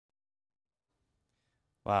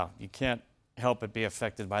Wow, you can't help but be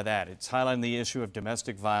affected by that. It's highlighting the issue of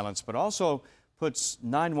domestic violence, but also puts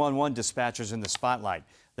 911 dispatchers in the spotlight.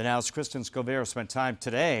 The Now's Kristen Scovero spent time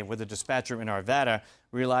today with a dispatcher in Arvada,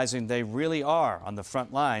 realizing they really are on the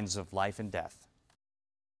front lines of life and death.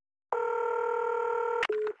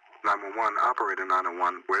 911, operator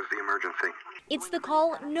 911, where's the emergency? It's the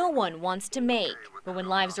call no one wants to make, but when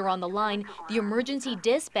lives are on the line, the emergency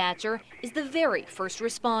dispatcher is the very first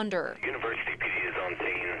responder. University PD is on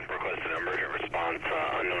scene, requested emergent response,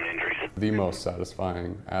 unknown injuries. The most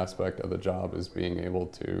satisfying aspect of the job is being able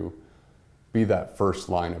to be that first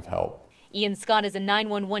line of help. Ian Scott is a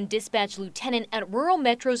 911 dispatch lieutenant at Rural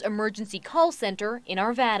Metro's emergency call center in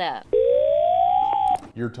Arvada.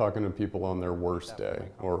 You're talking to people on their worst day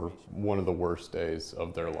or one of the worst days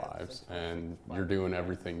of their lives, and you're doing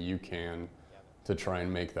everything you can to try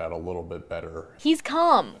and make that a little bit better. He's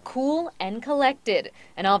calm, cool, and collected,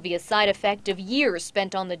 an obvious side effect of years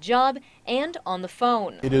spent on the job and on the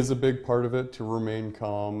phone. It is a big part of it to remain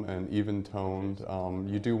calm and even-toned.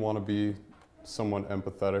 You do want to be somewhat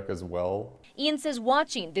empathetic as well. Ian says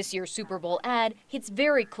watching this year's Super Bowl ad hits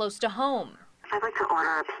very close to home. I'd like to order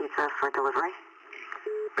a pizza for delivery.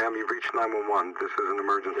 Ma'am, you've reached 911. This is an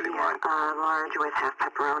emergency line. Large with half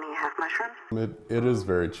pepperoni, half mushrooms. It is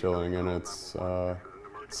very chilling, and it's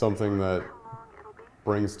something that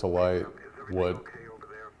brings to light what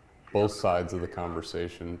both sides of the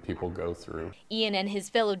conversation people go through. Ian and his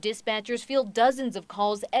fellow dispatchers field dozens of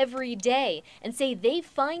calls every day and say they've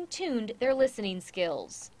fine-tuned their listening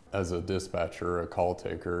skills. As a dispatcher, a call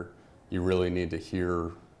taker, you really need to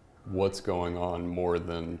hear what's going on more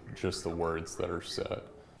than just the words that are said.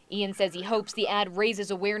 Ian says he hopes the ad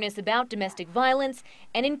raises awareness about domestic violence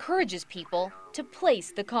and encourages people to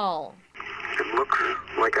place the call. It looks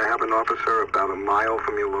like I have an officer about a mile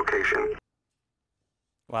from your location.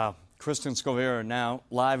 Wow. Kristen Scovero now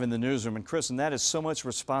live in the newsroom. And Kristen, that is so much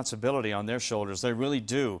responsibility on their shoulders. They really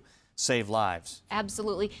do save lives.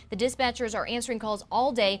 Absolutely. The dispatchers are answering calls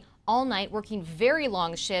all day, all night, working very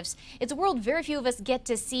long shifts. It's a world very few of us get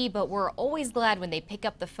to see, but we're always glad when they pick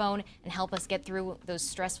up the phone and help us get through those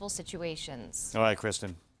stressful situations. All right,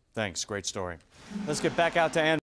 Kristen. Thanks. Great story. Let's get back out to Ann.